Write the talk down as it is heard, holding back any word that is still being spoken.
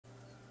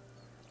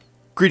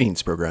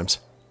Greetings, programs.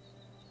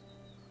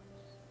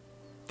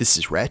 This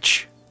is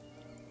Wretch.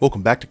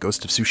 Welcome back to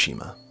Ghost of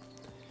Tsushima.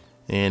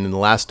 And in the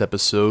last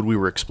episode, we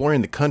were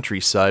exploring the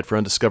countryside for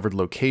undiscovered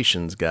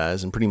locations,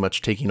 guys, and pretty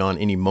much taking on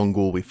any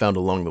Mongol we found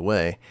along the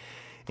way.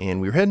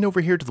 And we were heading over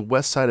here to the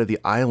west side of the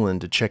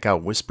island to check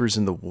out Whispers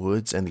in the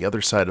Woods and the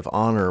other side of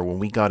Honor when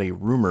we got a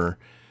rumor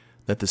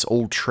that this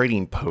old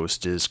trading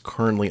post is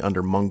currently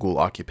under Mongol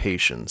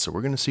occupation. So we're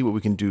going to see what we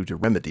can do to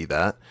remedy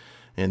that,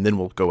 and then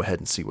we'll go ahead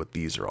and see what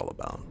these are all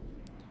about.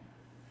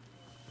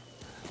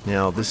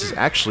 Now, this is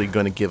actually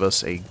going to give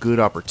us a good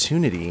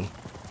opportunity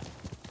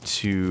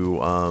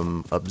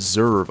to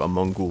observe a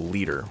Mongol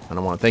leader. And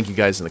I want to thank you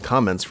guys in the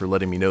comments for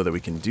letting me know that we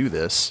can do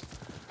this.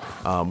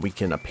 We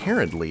can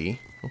apparently...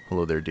 Oh,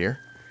 hello there, dear.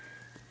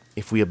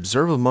 If we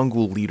observe a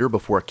Mongol leader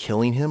before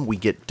killing him, we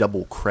get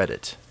double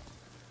credit.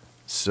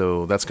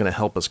 So that's going to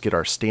help us get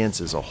our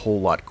stances a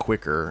whole lot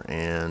quicker.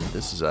 And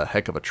this is a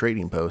heck of a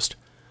trading post.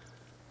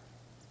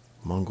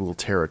 Mongol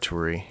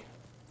territory.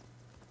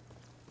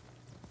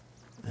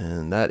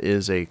 And that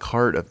is a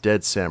cart of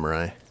dead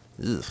samurai.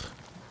 Ugh.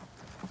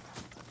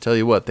 Tell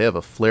you what, they have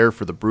a flair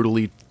for the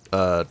brutally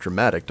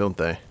dramatic, don't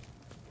they?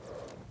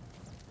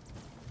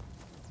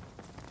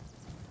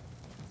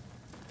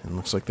 And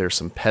looks like there's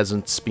some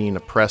peasants being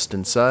oppressed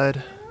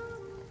inside.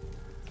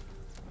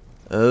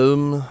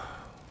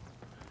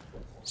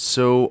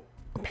 So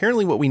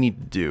apparently what we need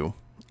to do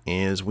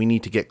is we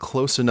need to get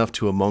close enough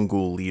to a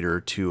Mongol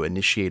leader to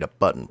initiate a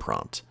button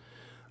prompt.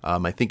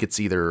 I think it's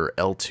either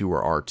L2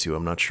 or R2,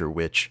 I'm not sure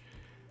which.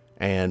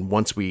 And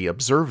once we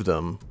observe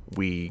them,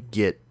 we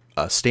get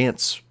a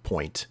stance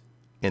point,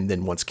 and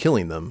then once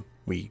killing them,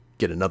 we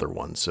get another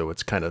one. So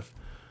it's kind of,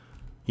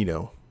 you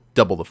know,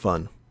 double the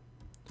fun.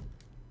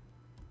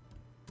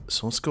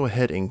 So let's go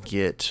ahead and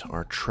get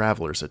our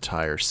traveler's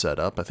attire set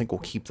up. I think we'll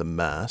keep the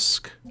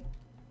mask.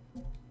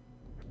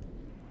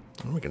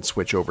 And we can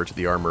switch over to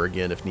the armor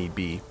again if need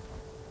be.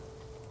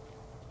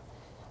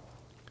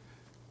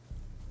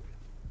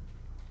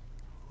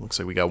 Looks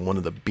like we got one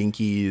of the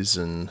binkies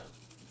and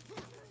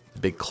the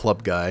big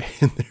club guy,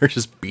 and they're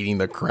just beating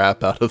the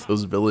crap out of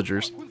those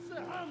villagers.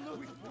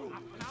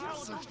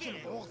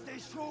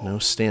 No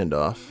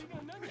standoff.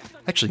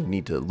 I actually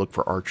need to look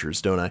for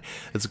archers, don't I?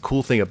 That's a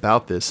cool thing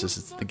about this,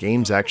 is the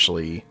game's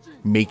actually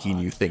making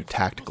you think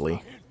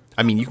tactically.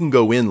 I mean, you can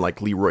go in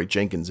like Leroy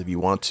Jenkins if you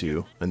want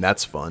to, and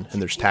that's fun, and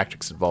there's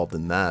tactics involved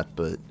in that,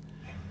 but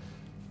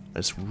I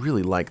just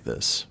really like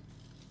this.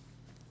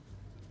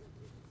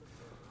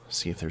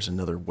 See if there's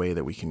another way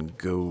that we can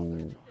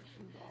go.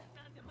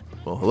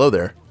 Well, hello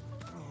there.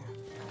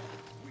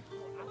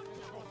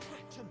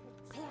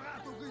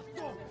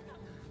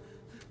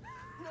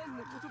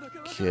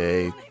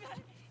 Okay.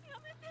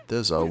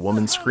 There's a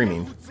woman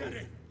screaming.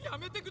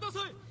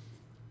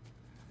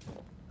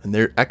 And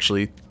there,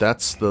 actually,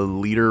 that's the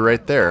leader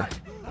right there.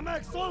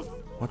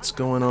 What's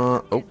going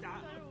on? Oh.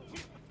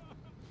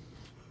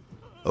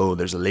 Oh,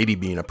 there's a lady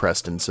being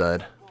oppressed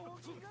inside.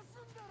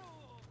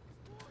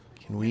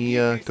 Can we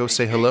go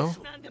say hello?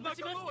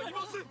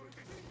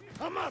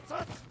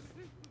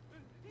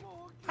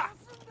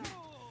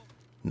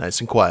 Nice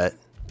and quiet.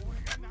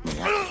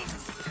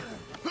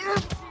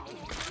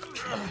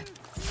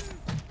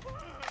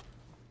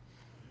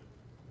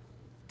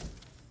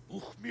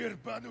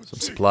 Some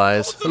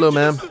supplies. Hello,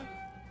 ma'am.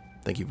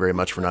 Thank you very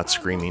much for not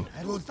screaming.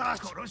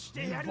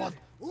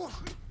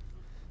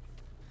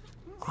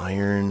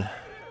 Iron.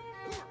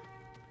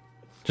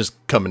 Just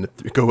coming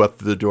to go up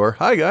through the door.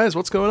 Hi, guys.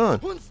 What's going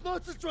on?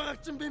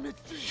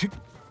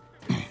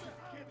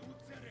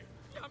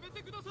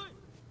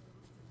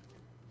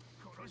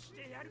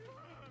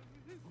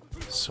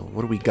 So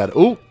what do we got?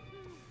 Oh!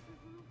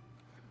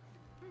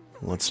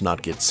 Let's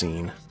not get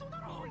seen.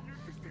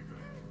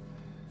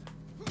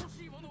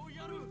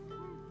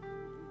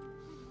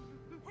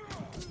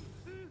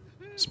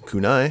 Some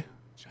kunai.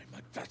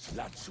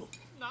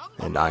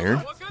 And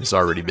iron has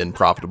already been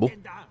profitable.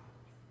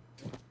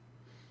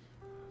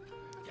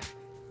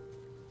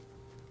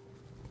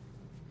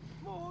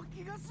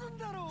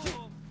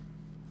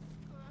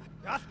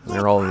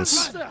 They're all in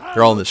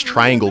this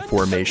triangle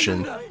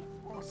formation.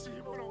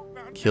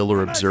 Kill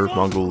or observe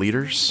Mongol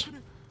leaders.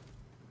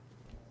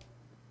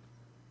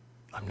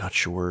 I'm not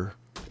sure.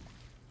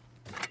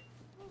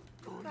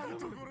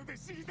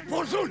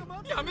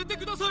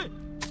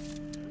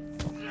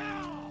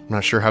 I'm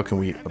not sure how can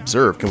we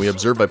observe. Can we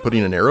observe by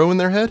putting an arrow in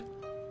their head?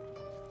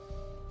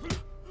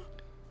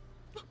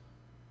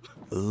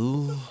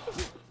 Ooh.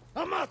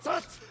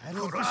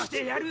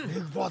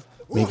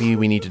 Maybe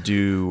we need to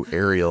do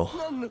aerial.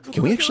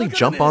 Can we actually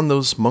jump on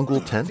those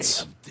Mongol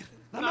tents?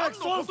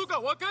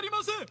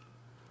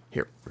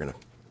 Here, we're gonna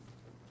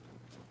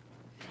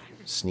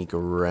sneak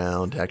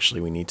around.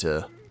 Actually, we need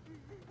to...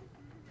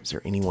 Is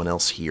there anyone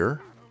else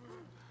here?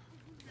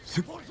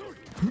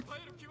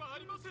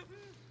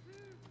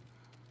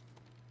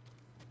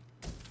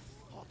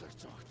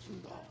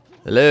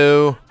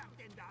 Hello?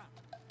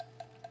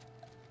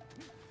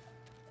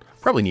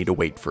 Probably need to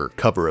wait for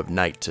cover of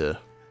night to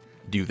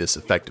do this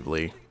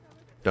effectively,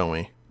 don't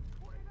we?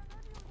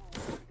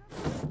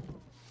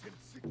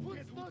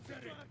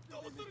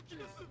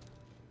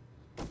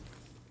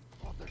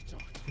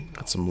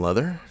 Got some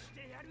leather.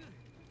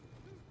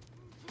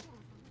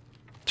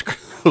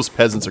 Those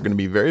peasants are going to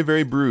be very,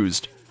 very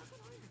bruised.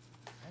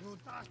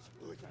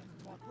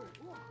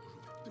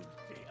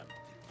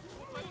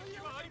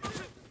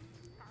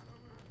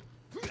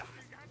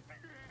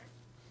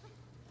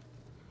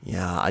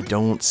 Yeah, I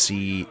don't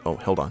see... Oh,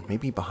 hold on.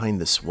 Maybe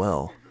behind this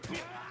well.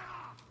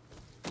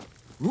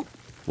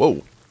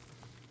 Whoa.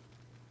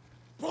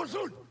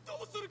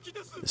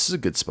 This is a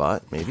good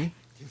spot, maybe.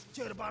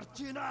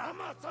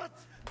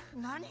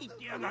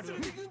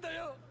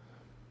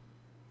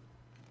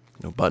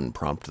 No button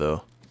prompt,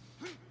 though.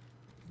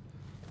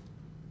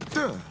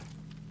 Let's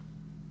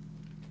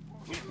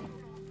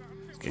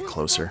get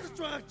closer.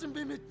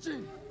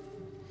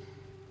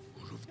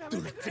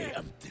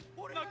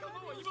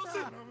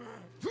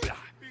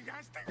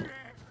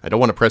 I don't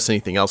want to press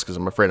anything else because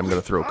I'm afraid I'm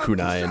going to throw a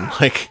kunai and,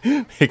 like,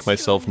 make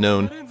myself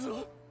known.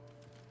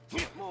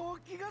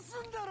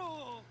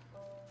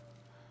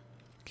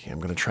 Okay, I'm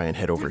going to try and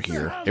head over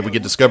here. If we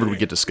get discovered, we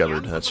get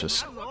discovered. That's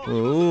just...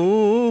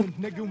 Oh.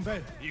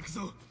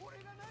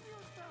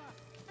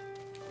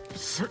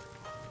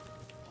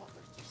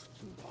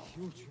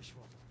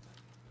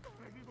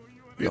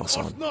 Y'all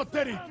saw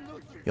nothing.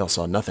 You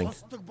saw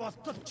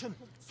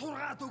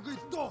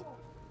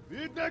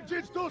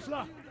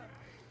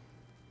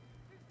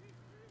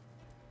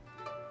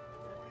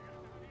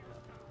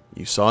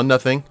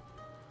nothing.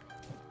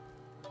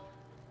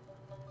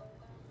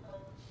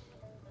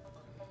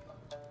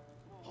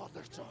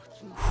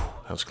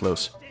 That was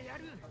close.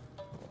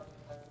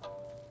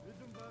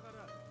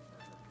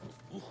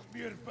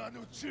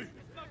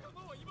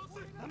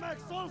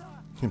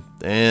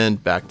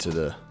 And back to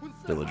the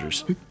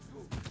villagers.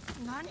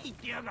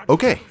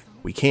 Okay,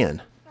 we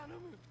can.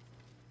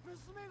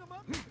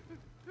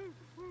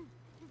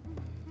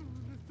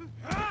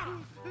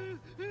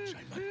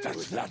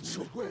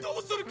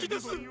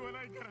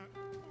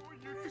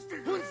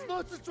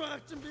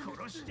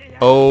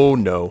 Oh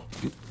no.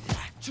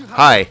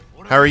 Hi,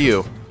 how are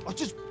you?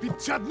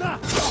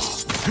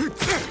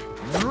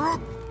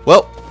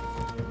 Well,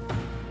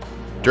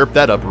 derp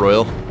that up,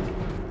 Royal.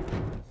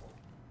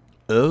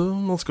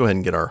 Let's go ahead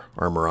and get our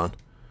armor on.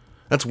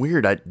 That's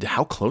weird.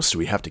 How close do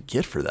we have to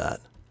get for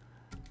that?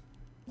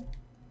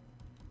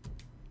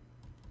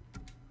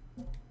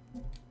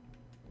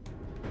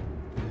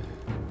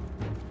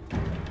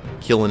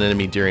 Kill an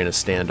enemy during a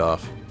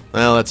standoff.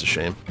 Well, that's a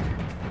shame.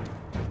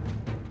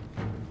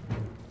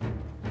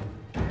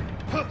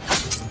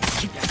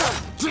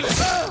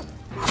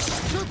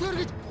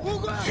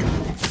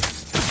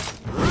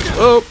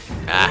 Oh!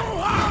 Ah.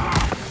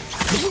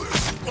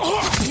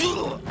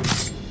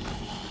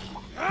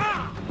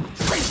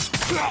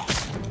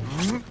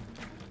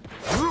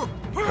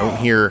 Don't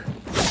hear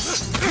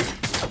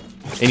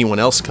anyone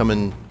else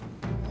coming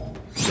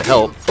to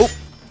help. Oh!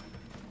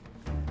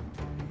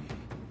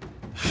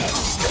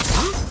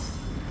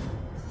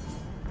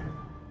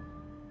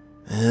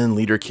 And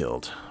leader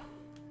killed.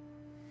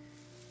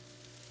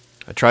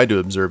 I tried to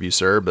observe you,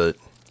 sir, but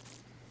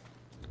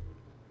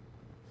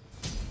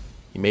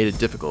you made it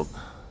difficult.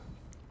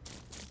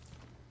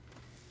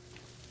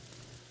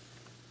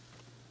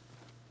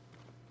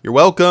 You're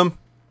welcome.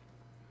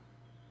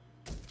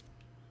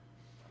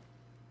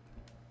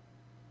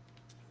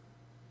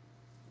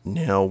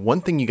 Now,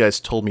 one thing you guys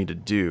told me to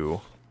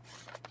do,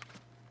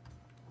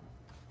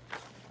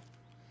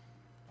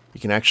 you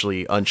can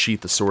actually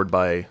unsheath the sword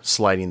by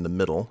sliding the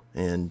middle.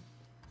 And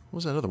what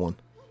was that other one?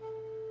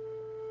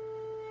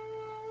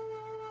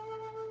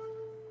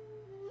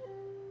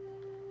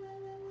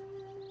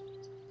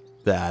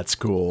 That's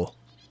cool.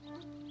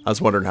 I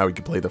was wondering how we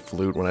could play the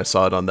flute when I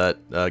saw it on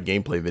that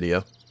gameplay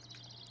video.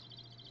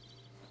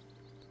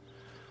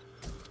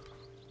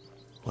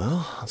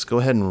 Well, let's go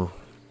ahead and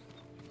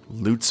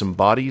loot some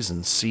bodies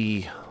and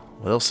see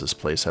what else this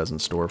place has in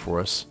store for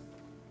us.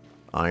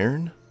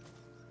 Iron.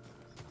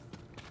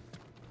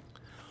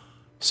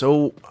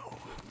 So,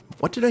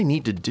 what did I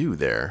need to do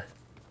there?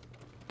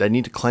 Did I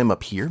need to climb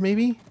up here,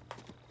 maybe?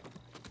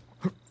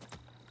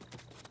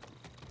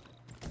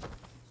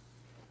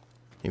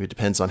 Maybe it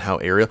depends on how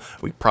aerial...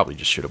 We probably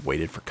just should have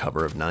waited for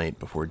cover of night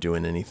before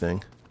doing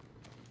anything.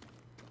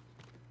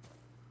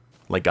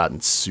 Like, gotten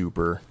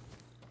super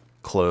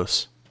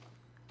close.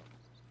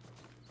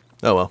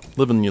 Oh well,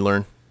 live and you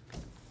learn.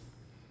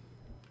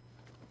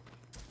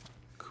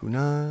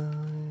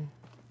 Kunai.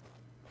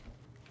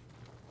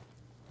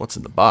 What's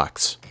in the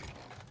box?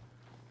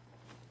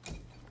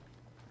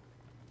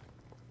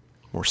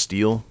 More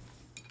steel.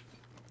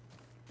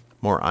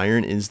 More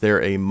iron. Is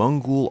there a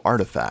Mongol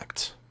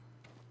artifact?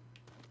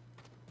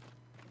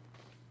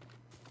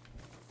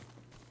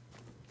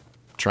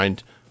 I'm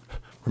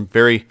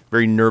very,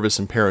 very nervous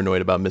and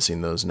paranoid about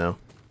missing those now.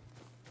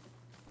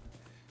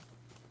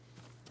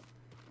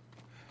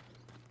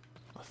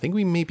 I think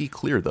we may be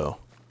clear, though.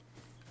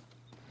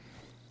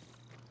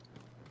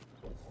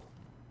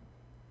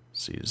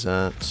 Let's see, is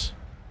that...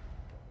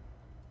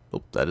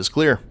 Oh, that is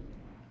clear.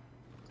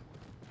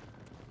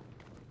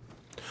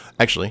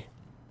 Actually,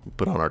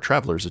 put on our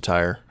traveler's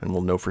attire and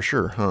we'll know for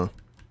sure, huh?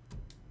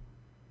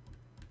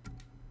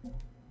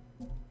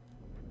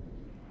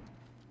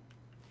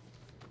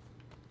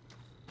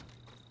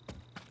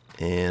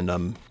 And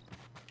I'm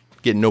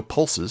getting no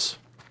pulses.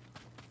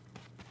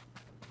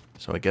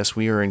 So I guess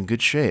we are in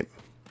good shape.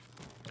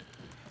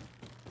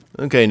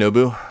 Okay,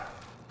 Nobu.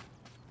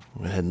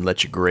 Go ahead and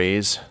let you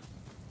graze.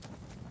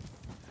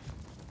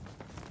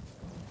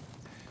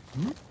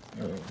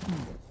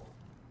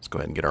 Let's go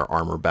ahead and get our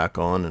armor back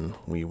on and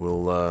we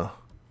will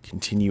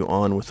continue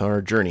on with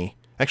our journey.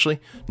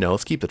 Actually, no,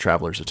 let's keep the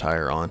traveler's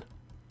attire on.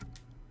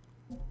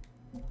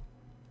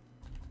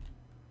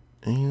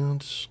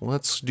 And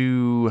let's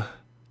do...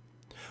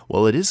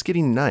 Well, it is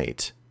getting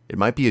night. It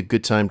might be a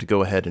good time to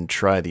go ahead and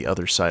try the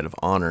other side of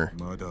honor.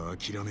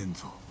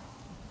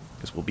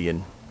 Because we'll be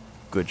in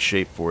good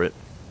shape for it.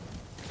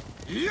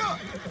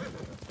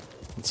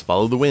 Let's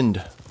follow the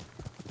wind.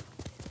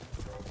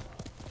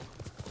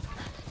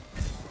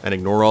 And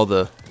ignore all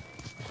the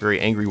very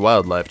angry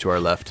wildlife to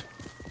our left.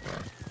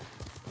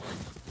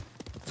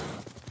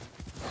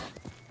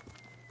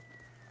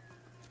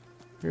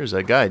 Here's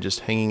that guy just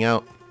hanging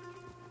out.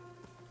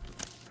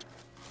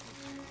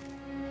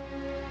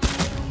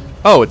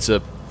 Oh, it's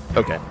a...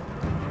 Okay.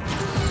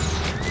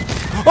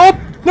 Oh!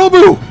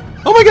 Nobu!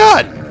 Oh my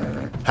god!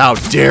 How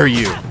dare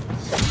you!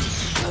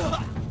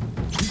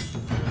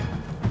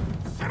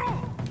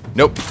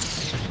 Nope.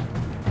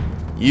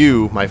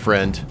 You, my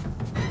friend.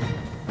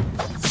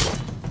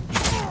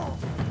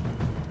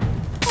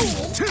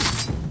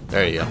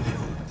 There you go.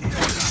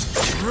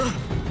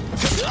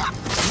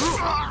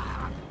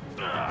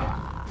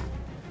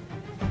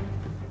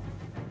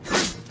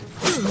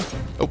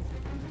 Oh.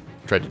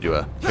 Tried to do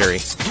a parry.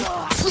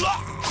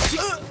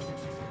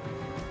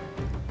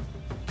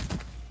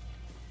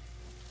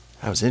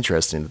 That was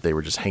interesting that they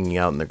were just hanging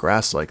out in the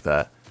grass like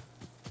that.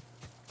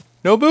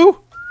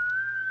 Nobu?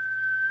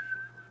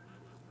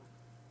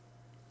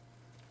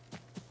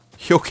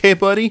 You okay,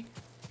 buddy?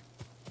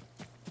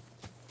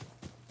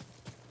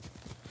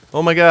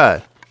 Oh my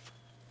god.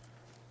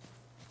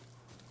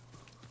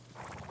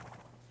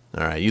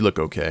 Alright, you look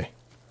okay.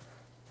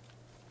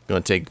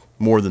 Gonna take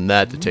more than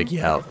that to take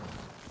you out.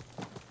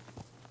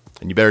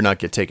 And you better not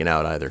get taken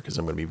out either, because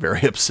I'm gonna be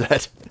very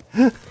upset.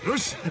 Don't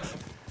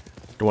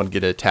want to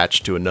get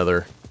attached to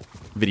another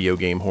video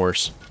game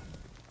horse.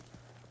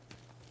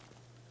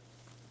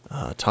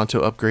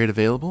 Tonto upgrade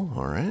available,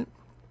 alright.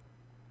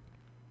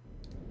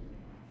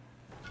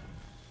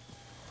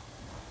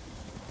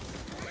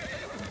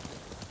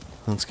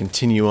 Let's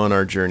continue on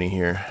our journey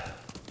here.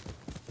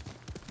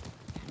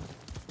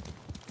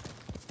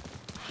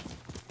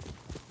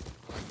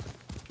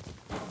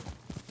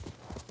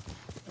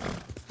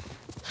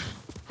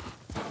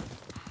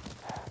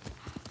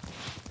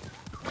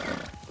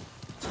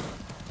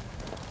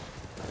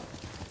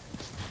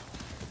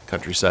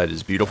 Countryside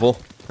is beautiful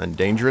and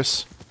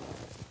dangerous.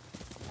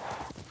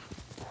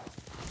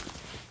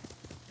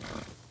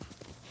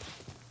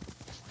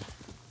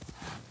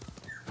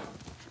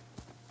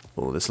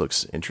 Oh, this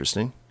looks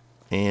interesting.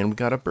 And we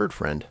got a bird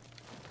friend.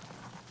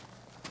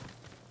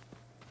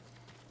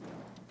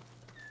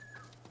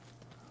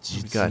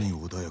 We got...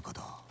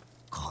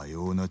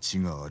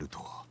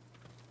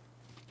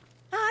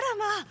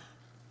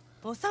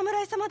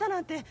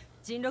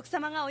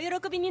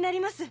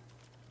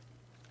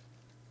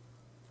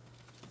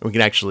 We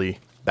can actually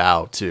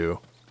bow too,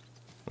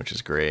 which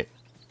is great.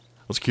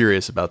 I was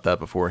curious about that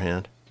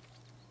beforehand.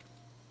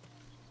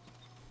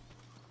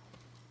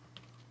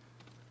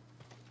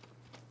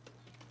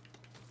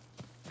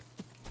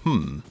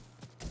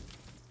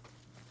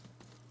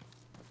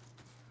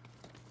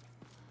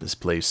 This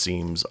place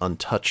seems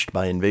untouched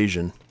by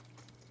invasion.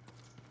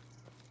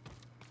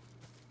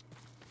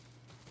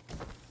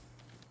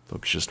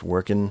 Folks just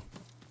working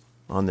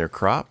on their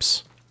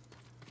crops.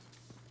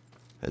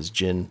 As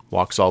Jin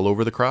walks all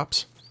over the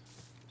crops.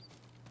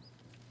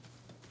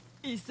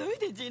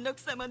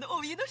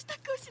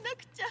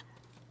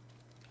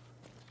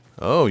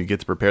 Oh, you get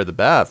to prepare the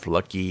bath.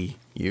 Lucky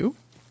you.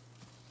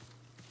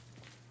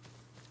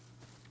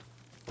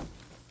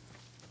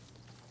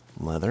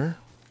 Leather.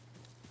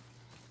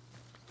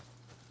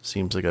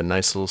 Seems like a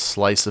nice little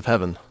slice of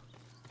heaven.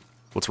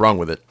 What's wrong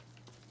with it?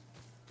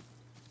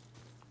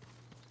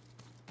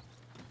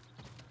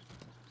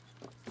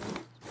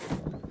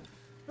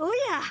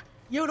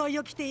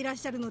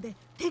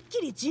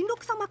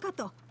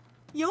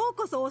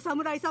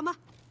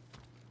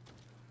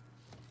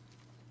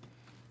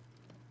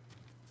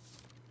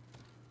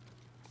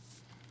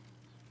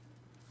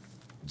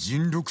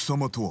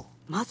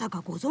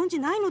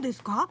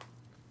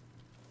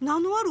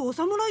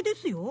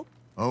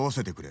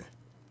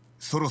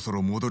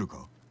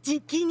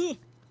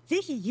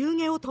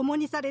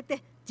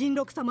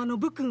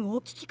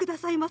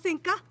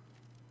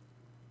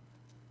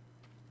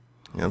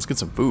 Yeah, let's get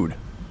some food.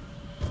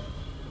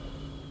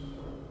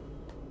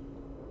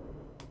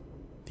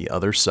 The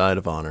other side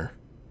of honor.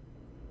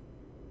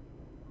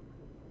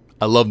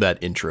 I love that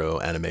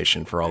intro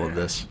animation for all of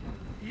this.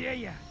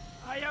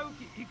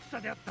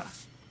 であった。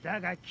だ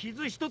が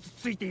傷一つ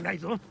ついていない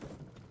ぞ。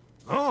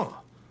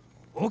ああ、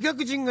お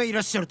客人がい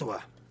らっしゃると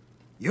は。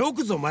よ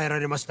くぞ参ら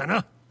れました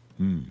な。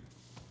うん。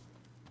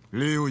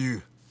礼を言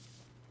う。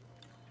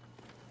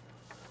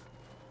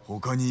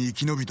他に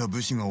生き延びた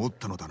武士がおっ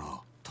たのだ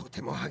な。と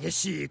ても激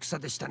しい戦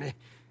でしたね。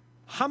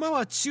浜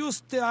は血を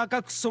吸って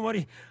赤く染ま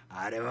り、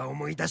あれは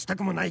思い出した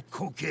くもない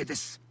光景で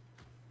す。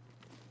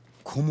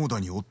菰田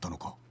におったの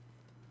か。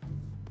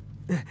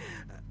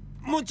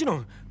もちろ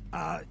ん。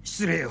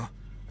失礼よ。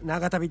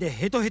長旅で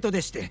ヘトヘト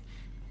でして。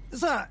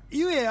さあ、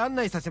湯へ案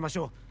内させまし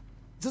ょう。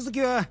続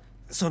きは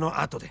その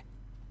後で。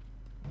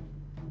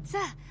さ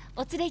あ、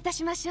お連れいた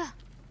しましょう。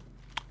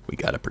We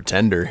got a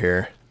pretender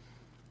here.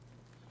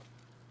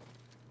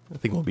 I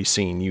think we'll be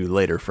seeing you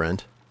later,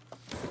 friend.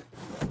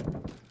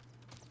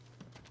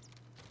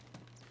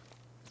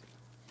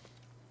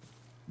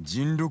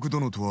 人禄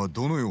殿とは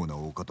どのような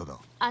お方だ。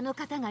あの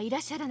方がいら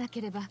っしゃらな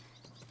ければ、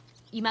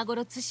今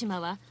頃対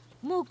馬は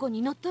猛虎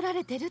に乗っ取ら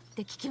れてるっ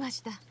て聞きま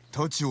した。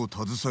太刀を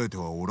携えて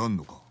はおらん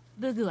のか。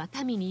武具は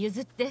民に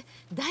譲って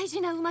大事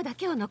な馬だ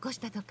けを残し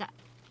たとか。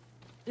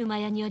馬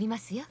屋によりま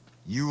すよ。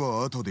湯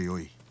は後でよ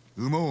い。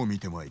馬を見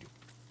てまいる。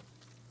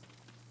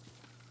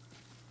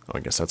Oh,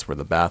 I guess that's where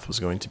the bath was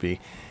going to be.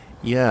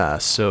 Yeah,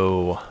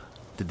 so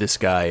did this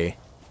guy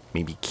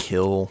maybe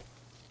kill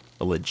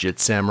a legit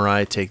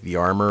samurai, take the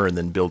armor, and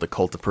then build a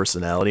cult of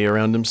personality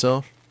around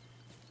himself?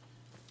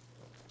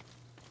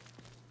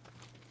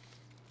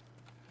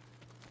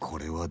 こ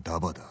れはダ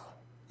バだ。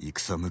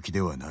戦向き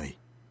ではない。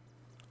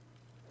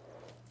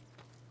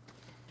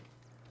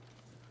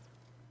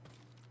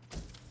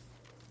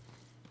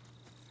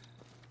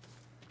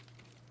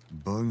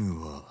バ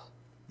グは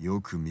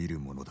よく見る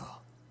ものだ。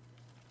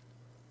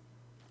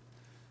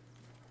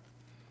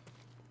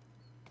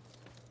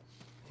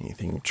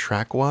Anything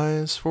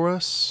track-wise for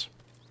us?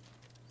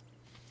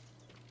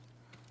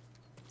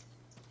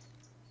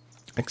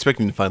 I'm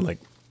expecting to find,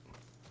 like,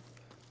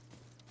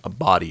 a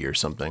body or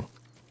something.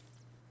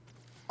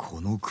 こ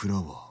の蔵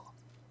は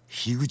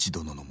樋口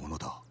殿のもの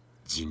だ。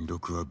人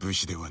禄は武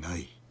士ではな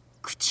い。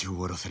口を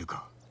割らせる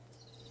か。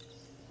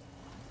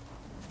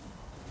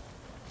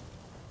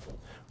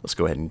Let's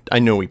go ahead and...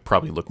 I know we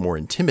probably look more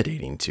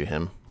intimidating to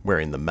him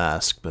wearing the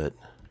mask, but...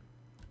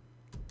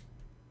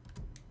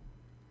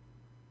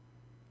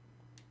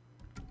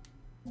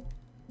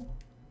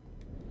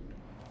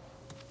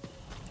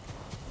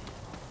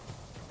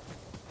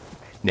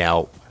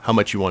 Now, how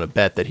much you want to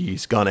bet that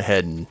he's gone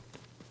ahead and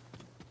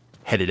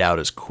headed out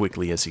as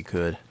quickly as he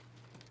could?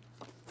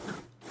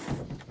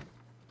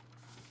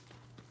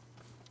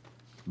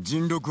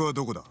 人禄は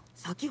どこだ。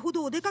先ほ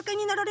どお出かけ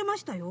になられま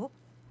したよ。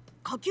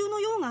火球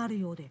の用がある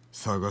ようで。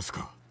探す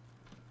か。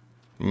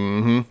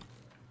Mm-hmm.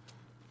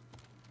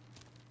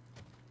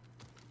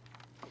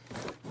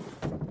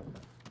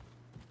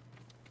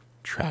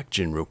 Track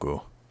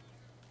Jinroku.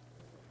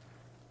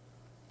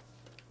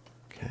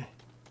 Okay.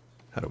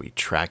 How do we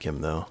track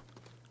him, though?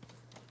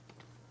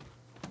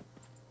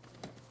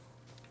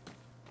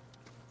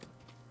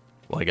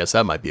 Well, I guess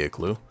that might be a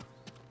clue.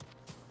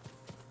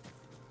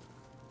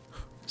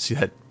 See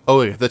that?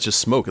 Oh, that's just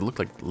smoke. It looked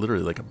like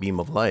literally like a beam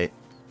of light.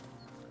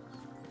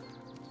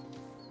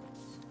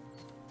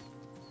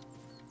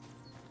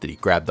 Did he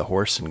grab the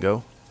horse and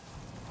go?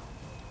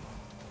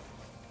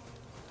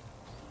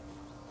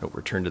 Oh,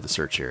 return to the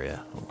search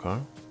area.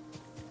 Okay.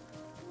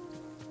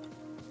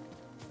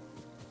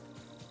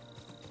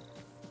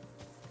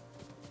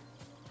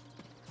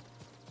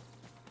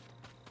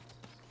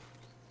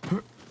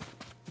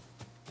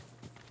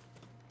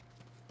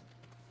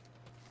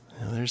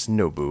 Now there's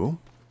Nobu.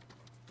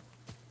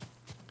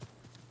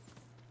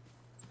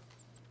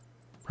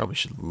 Probably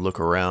should look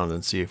around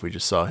and see if we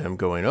just saw him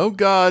going, oh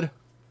god,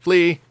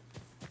 flee.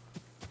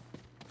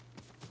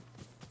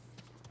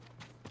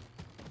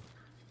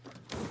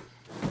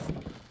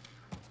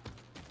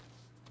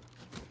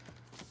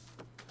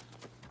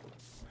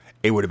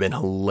 It would have been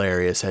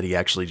hilarious had he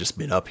actually just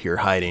been up here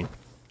hiding.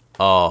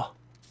 Oh.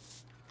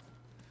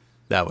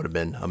 That would have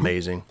been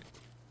amazing.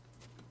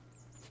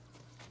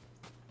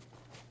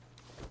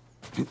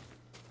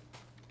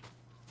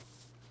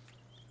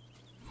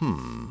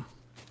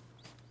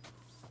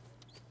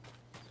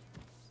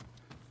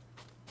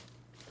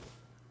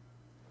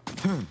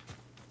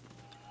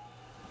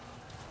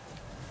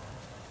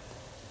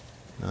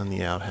 On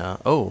the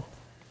outhouse. Oh.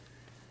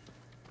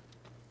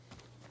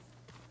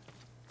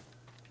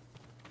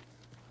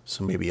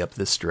 So maybe up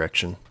this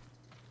direction.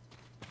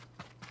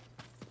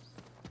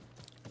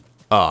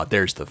 Ah,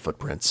 there's the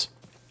footprints.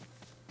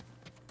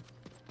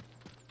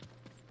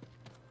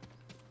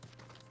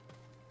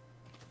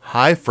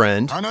 Hi,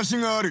 friend. 話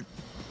がある。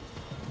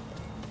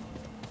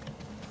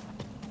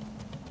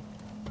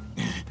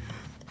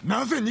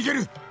なぜ逃げ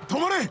る。止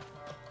まれ。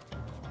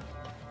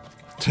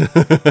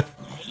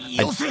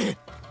よせ。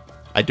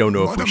I don't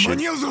know if ま we だ間 should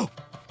に合うぞ。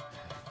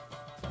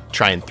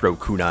 try and throw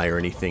kunai or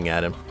anything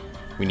at him.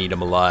 We need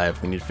him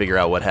alive. We need to figure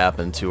out what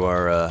happened to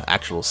our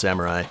actual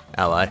samurai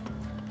ally.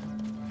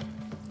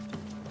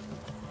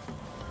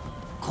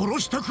 殺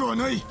したくは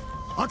ない。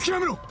諦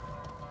めろ。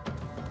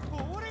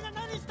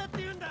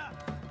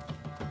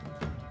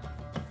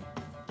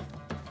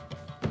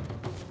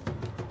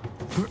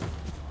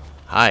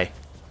Hi.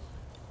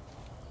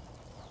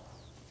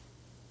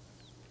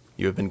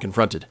 You have been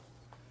confronted.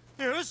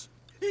 よし、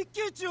一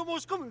騎打ちを申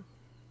し込む。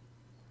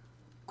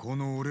こ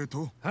の俺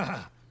とは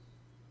あ、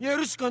や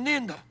るしかねえ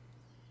んだ。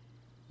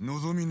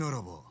望みな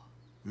らば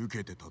受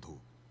けて立とう。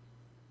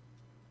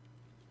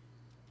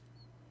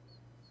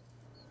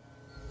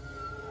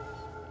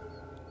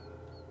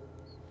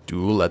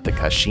Duel at the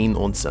Kashin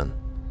Onsen.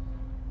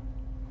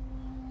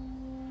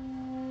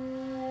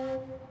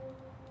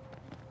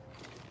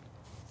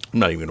 I'm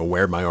not even gonna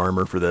wear my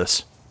armor for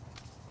this.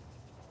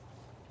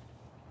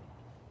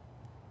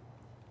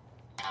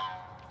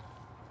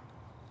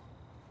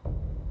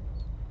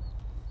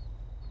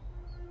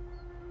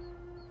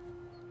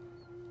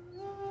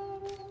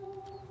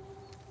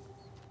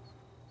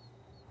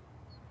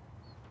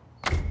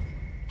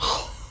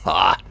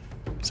 Ah,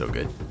 so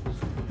good.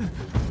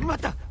 ま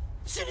た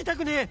死にた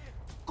くねえ。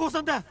降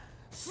参だ。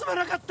すま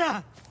なかっ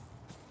た。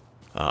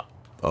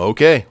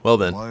Okay, well お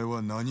then. 前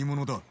は何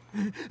者だ。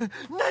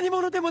何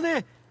者でもね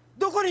え。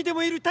どこにで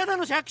もいるただ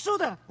の百姓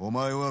だ。お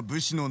前は武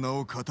士の名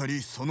を語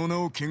り、その名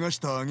を汚し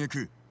た挙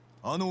句、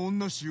あの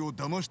女衆を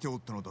騙してお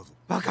ったのだぞ。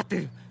分かって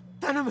る。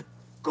頼む。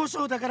故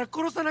障だから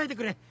殺さないで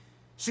くれ。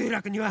集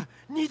落には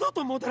二度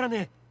と戻ら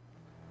ね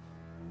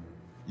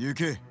え。行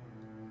け。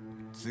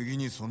次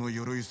にその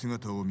鎧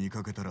姿を見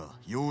かけたら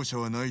容赦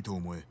はないと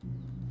思え。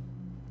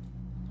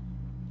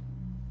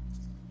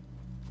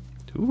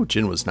Ooh,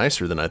 Jin was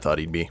nicer than I thought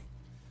he'd be.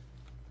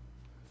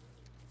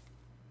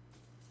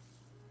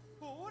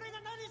 俺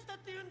が何したっ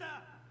て言うんだ。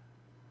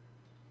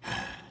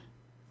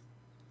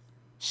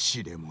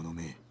知れ者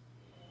め。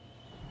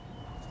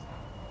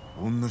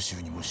女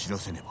衆にも知ら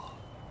せねば。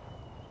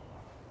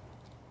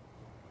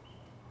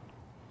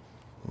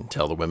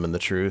Tell the women the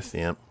truth,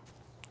 yeah.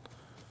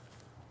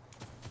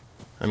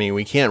 I mean,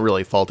 we can't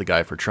really fault a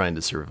guy for trying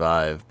to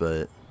survive,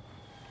 but...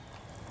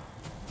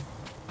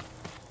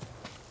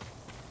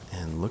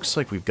 And looks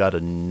like we've got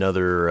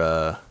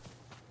another,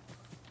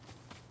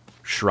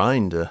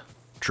 shrine to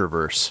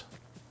traverse.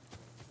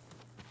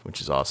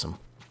 Which is awesome.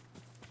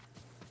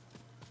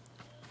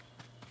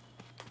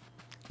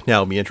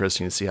 Now it'll be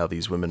interesting to see how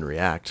these women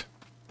react.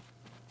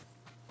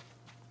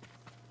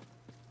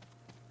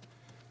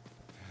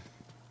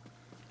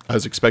 I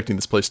was expecting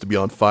this place to be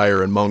on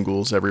fire and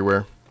Mongols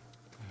everywhere.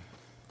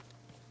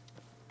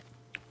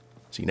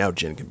 See, now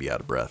Jin can be out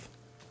of breath.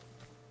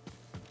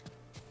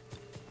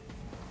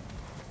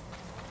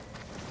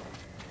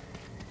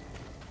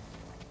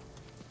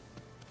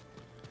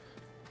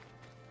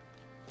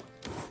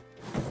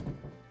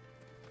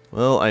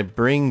 Well, I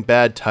bring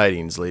bad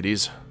tidings,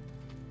 ladies.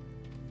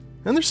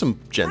 And there's some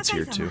gents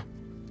here, too.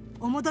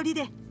 お戻り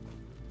で。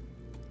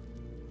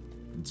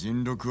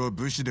人禄は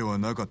武士では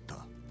なかっ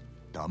た。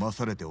騙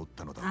されておっ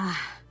たのだ。ああ、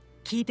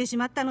聞いてし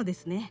まったので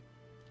すね。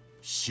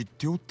知っ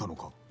ておったの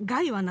か。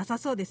害はなさ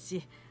そうです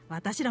し、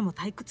私らも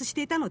退屈し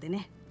ていたので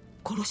ね。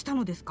殺した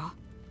のですか。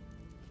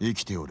生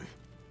きておる。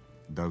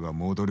だが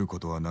戻るこ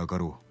とはなか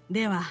ろう。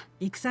では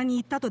戦に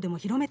行ったとでも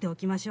広めてお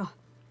きましょう。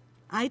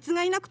あいつ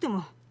がいなくて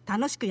も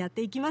楽しくやっ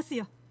ていきます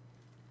よ。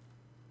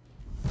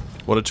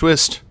What a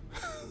twist.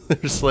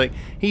 There's like,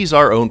 he's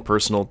our own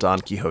personal Don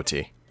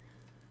Quixote.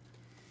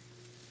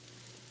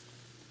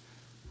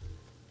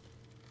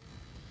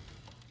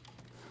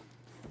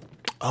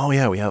 Oh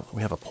yeah, we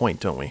have a point,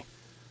 don't we?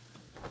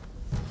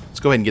 Let's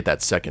go ahead and get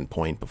that second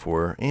point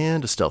before,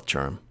 and a stealth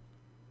charm.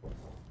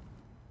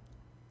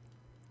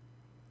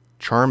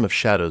 Charm of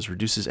Shadows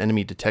reduces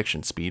enemy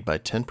detection speed by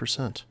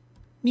 10%.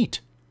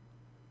 Neat.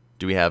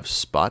 Do we have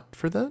spot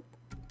for that?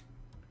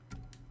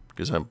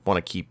 Because I want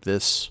to keep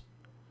this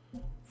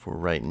for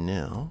right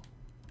now.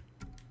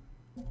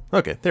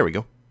 Okay, there we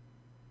go.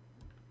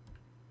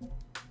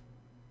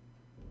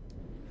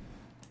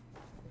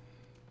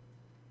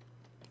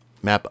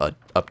 Map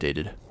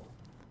updated.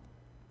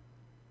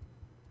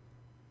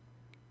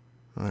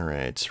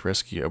 Alright,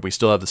 rescue. We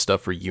still have the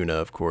stuff for Yuna,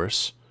 of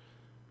course.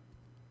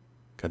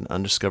 Got an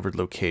undiscovered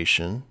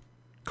location.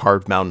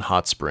 Carved Mountain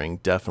Hot Spring.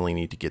 Definitely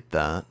need to get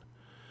that.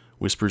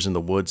 Whispers in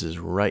the Woods is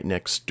right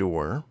next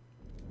door.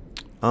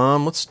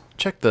 Let's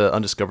check the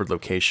undiscovered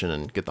location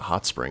and get the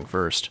hot spring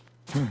first.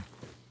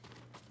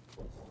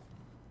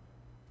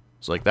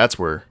 It's like that's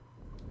where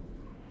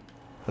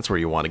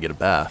you want to get a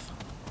bath.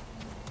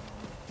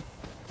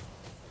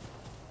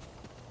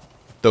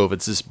 Though if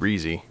it's this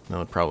breezy, that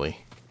would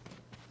probably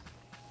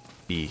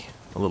be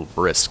a little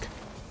brisk.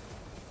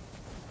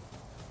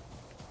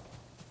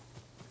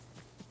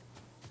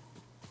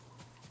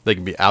 They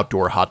can be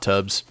outdoor hot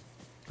tubs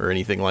or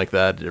anything like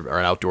that, or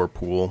an outdoor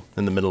pool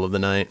in the middle of the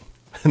night.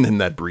 And then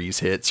that breeze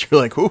hits. You're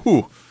like,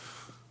 ooh.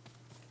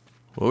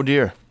 Oh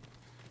dear.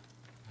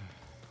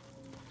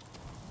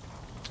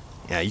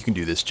 Yeah, you can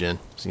do this, Jin.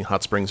 See,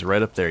 hot springs are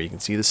right up there. You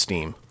can see the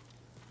steam.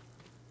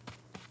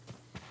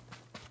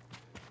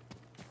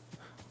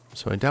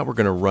 So I doubt we're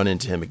going to run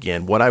into him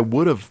again. What I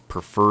would have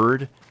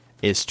preferred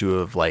is to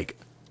have, like,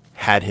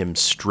 had him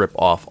strip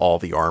off all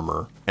the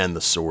armor and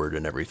the sword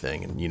and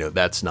everything. And, you know,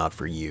 that's not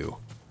for you.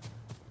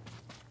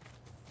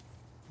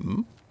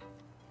 Hmm?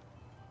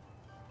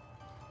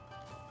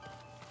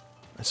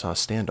 I saw a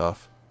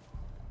standoff.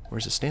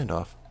 Where's the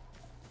standoff?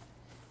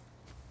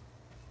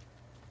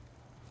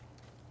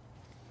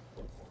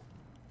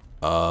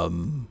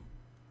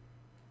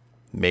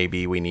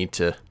 Maybe we need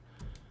to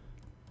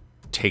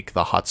take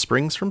the hot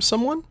springs from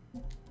someone?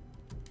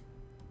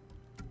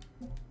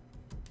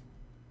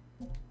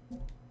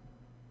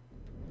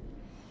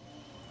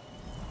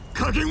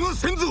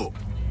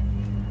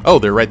 Oh,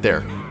 they're right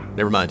there.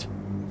 Never mind.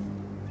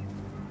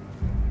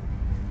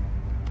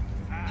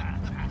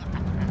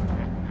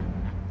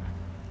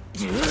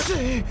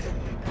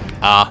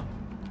 Ah.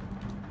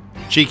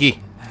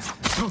 Cheeky.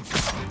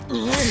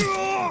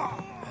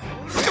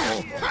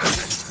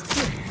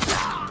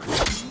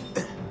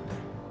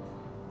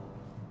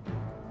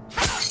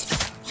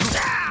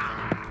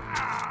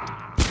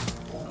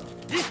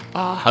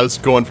 Ah, I was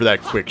going for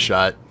that quick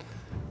shot.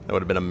 That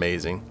would have been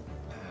amazing.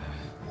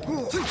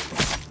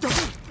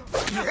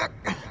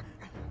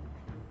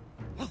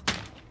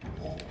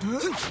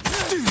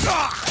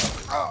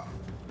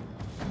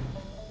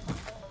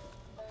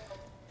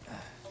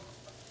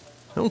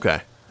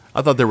 Okay.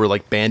 I thought there were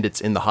like bandits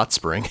in the hot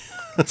spring.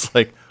 It's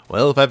like,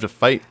 well, if I have to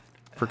fight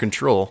for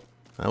control,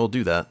 I will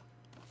do that.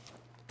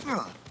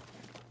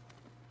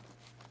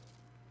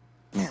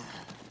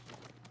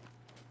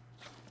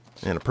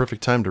 And a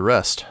perfect time to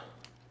rest.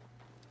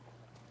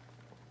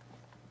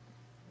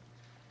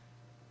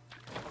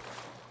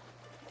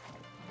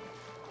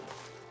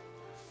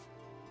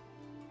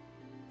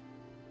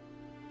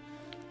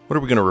 What are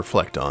we going to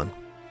reflect on?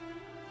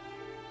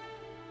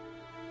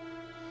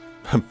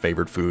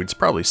 Favorite foods,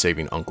 probably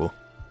saving Uncle.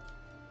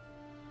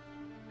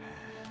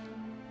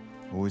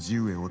 叔父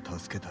上を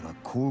助けたら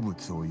好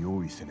物を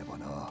用意せねば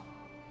な。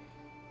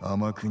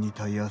甘く煮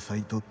た野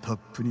菜とたっ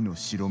ぷりの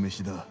白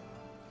飯だ。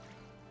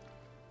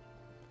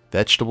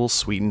 Vegetables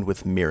sweetened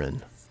with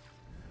mirin.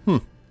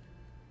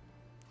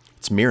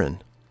 It's mirin.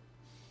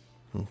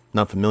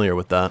 Not familiar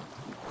with that.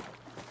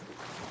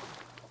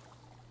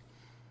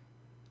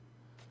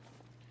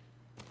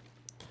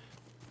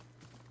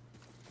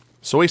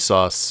 Soy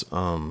sauce,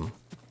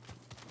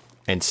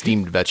 and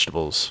steamed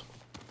vegetables,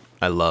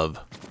 I love.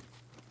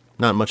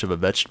 Not much of a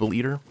vegetable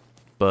eater,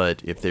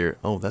 but if they're...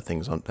 Oh, that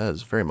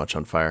is very much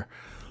on fire.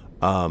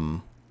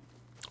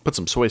 Put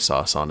some soy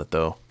sauce on it,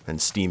 though,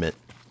 and steam it.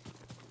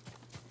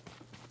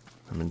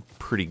 I'm in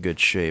pretty good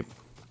shape.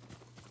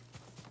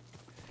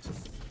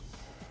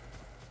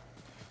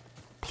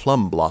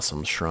 Plum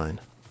Blossom Shrine.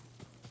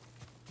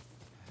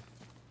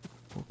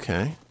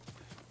 Okay.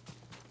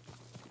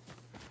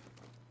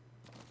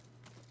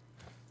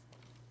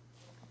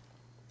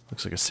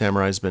 Looks like a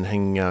samurai's been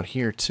hanging out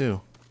here, too.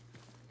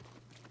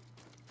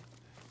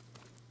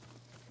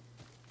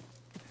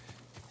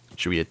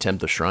 Should we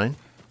attempt the shrine?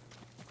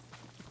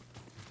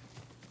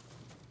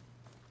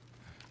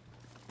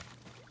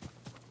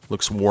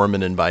 Looks warm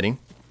and inviting.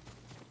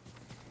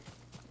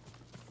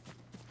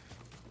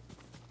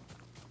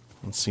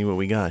 Let's see what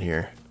we got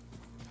here.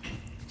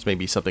 This may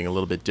be something a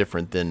little bit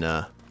different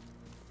than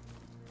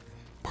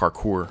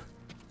parkour.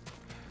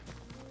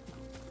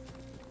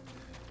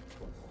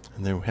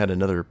 And then we had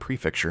another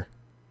prefecture.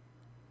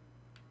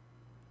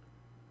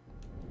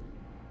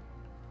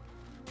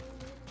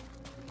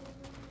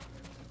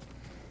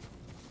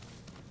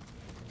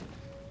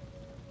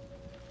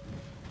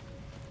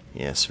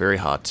 Yes, very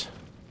hot.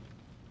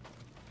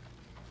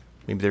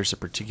 Maybe there's a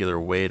particular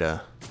way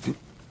to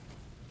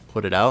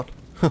put it out.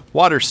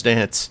 Water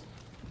stance.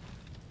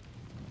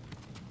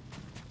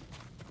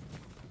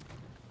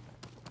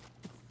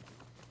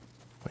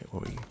 Wait,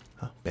 what were you?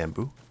 Huh?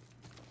 Bamboo?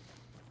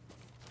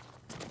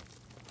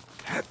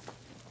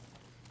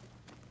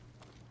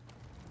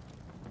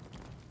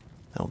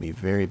 That'll be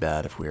very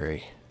bad if we're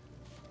a...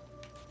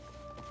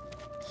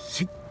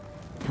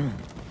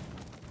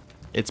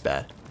 It's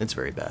bad. It's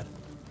very bad.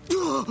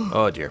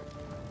 Oh dear.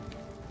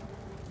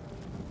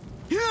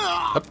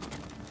 Up.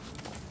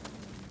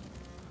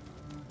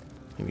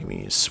 Maybe we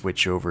need to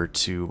switch over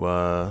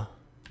to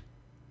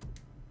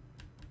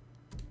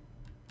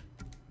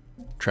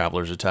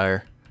traveler's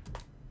attire.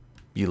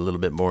 Be a little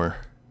bit more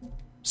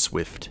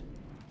swift.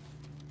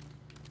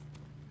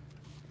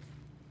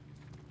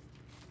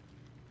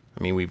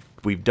 I mean,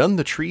 we've done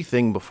the tree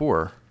thing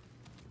before.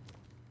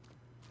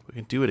 We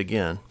can do it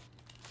again.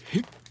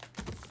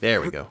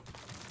 There we go.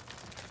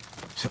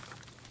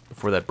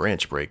 Before that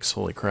branch breaks.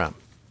 Holy crap.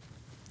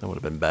 That would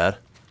have been bad.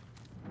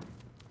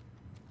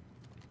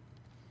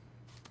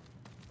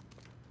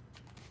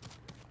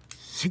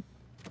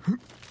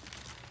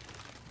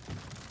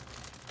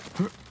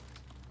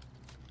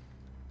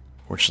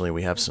 Fortunately,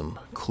 we have some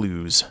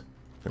clues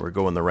that we're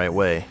going the right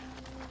way.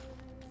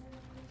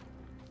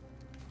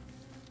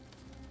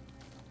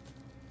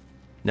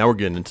 Now we're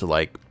getting into,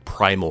 like,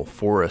 primal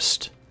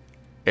forest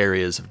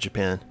areas of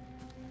Japan.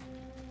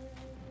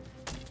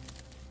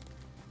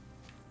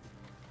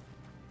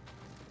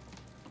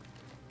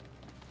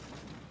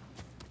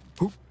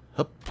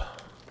 Up.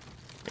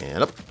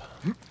 And up.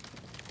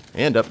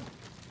 And up.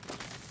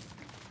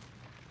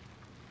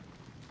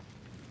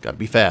 Gotta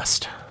be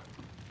fast.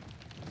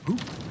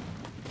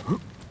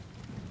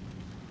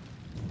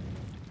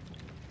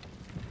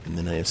 And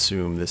then I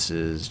assume this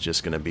is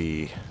just going to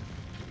be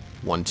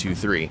 1, 2,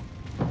 3.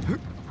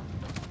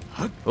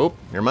 Oh,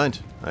 never mind.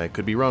 I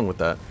could be wrong with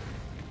that.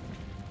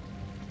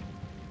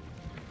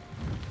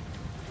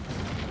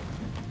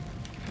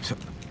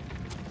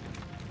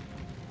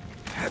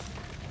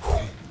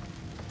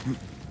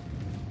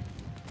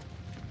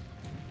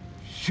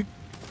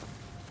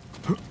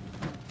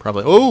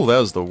 Probably. Oh, that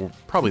was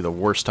probably the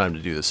worst time to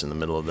do this in the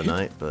middle of the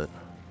night, but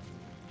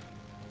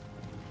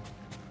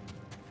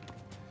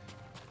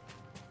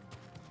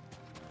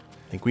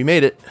I think we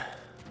made it.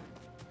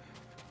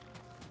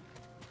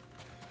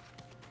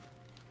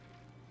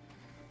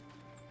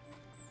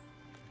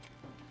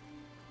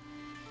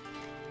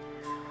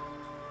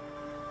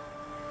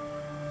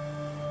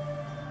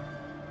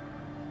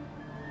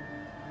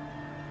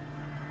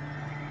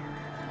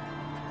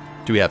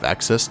 Do we have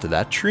access to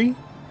that tree?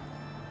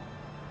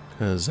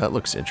 Because that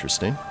looks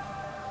interesting.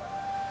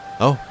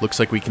 Oh, looks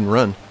like we can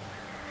run.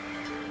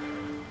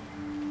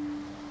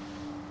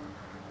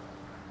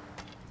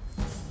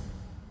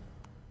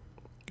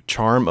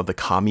 Charm of the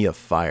Kami of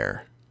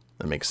Fire.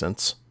 That makes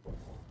sense.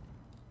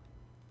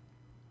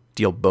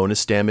 Deal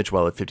bonus damage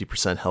while at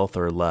 50% health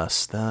or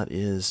less. That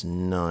is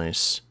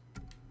nice.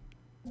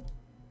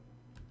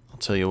 I'll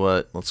tell you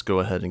what, let's go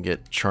ahead and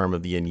get Charm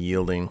of the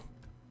Unyielding.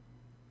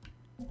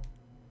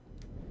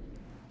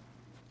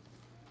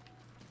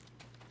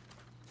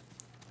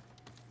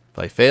 If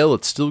I fail,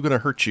 it's still going to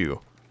hurt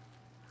you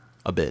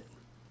a bit.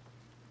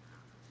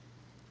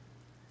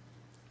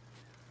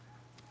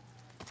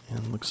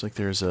 And looks like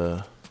there's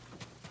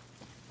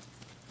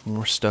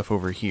more stuff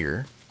over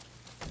here.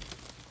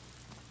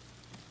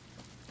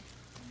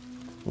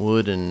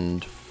 Wood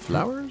and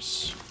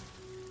flowers?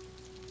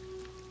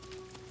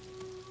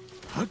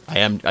 I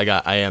am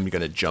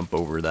going to jump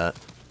over that.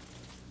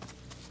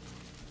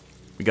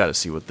 We got to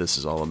see what this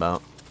is all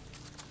about.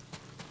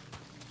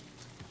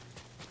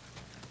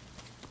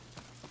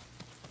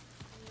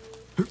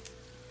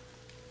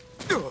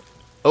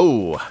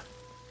 Oh,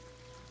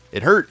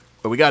 it hurt,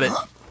 but we got it.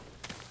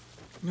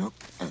 Nope.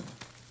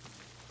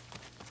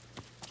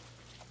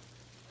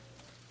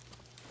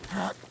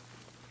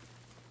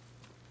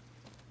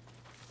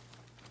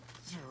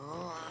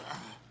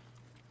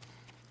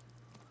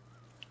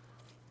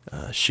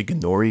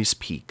 Shigenori's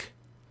Peak.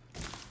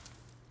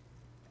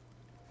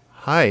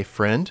 Hi,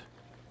 friend.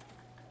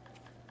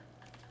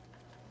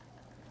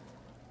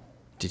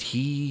 Did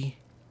he...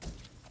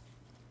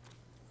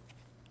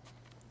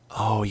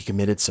 Oh, he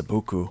committed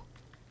seppuku.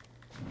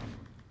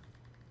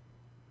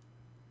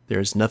 There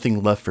is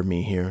nothing left for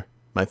me here.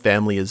 My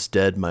family is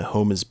dead, my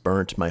home is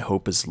burnt, my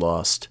hope is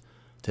lost.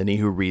 To any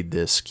who read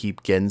this,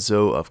 keep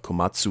Genzo of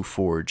Komatsu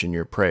Forge in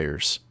your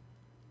prayers.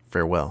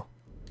 Farewell.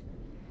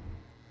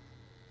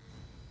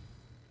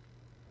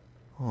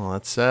 Oh,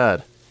 that's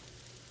sad.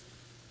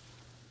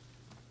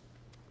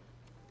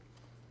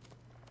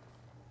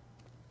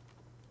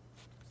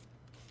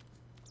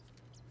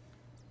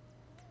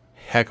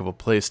 Heck of a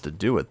place to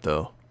do it,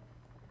 though.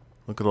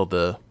 Look at all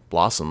the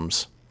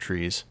blossoms,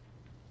 trees.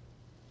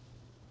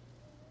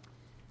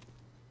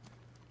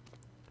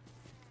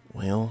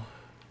 Well,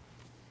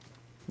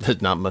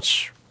 there's not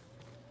much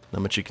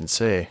you can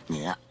say.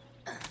 Yeah.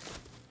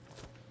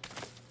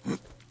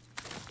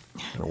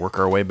 Gonna work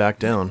our way back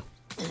down.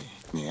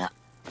 Yeah.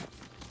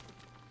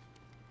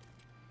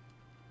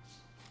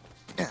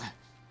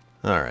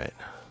 Alright.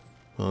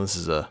 Well, this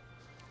is a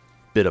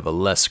bit of a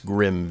less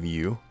grim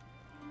view.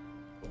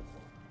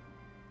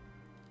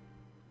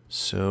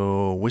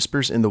 So,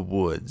 Whispers in the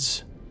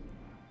Woods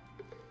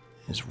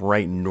is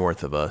right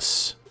north of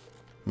us.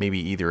 Maybe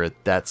either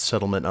at that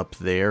settlement up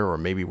there or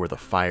maybe where the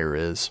fire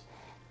is.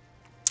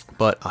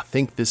 But I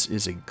think this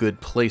is a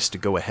good place to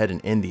go ahead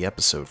and end the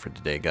episode for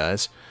today,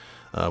 guys.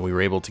 We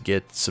were able to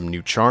get some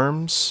new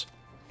charms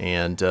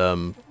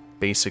and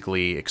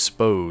basically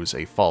expose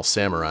a false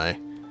samurai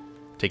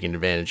taking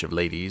advantage of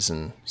ladies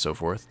and so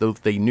forth, though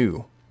they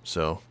knew.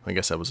 So I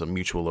guess that was a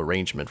mutual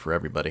arrangement for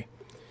everybody.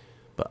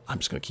 But I'm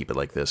just going to keep it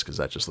like this because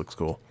that just looks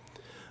cool.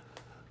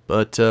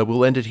 But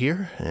we'll end it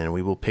here, and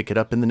we will pick it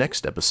up in the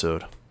next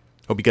episode.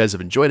 Hope you guys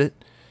have enjoyed it.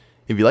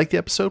 If you liked the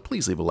episode,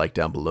 please leave a like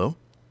down below.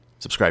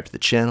 Subscribe to the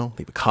channel,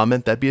 leave a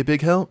comment, that'd be a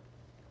big help.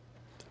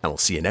 And we'll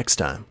see you next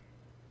time.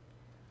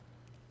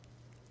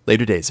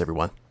 Later days,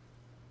 everyone.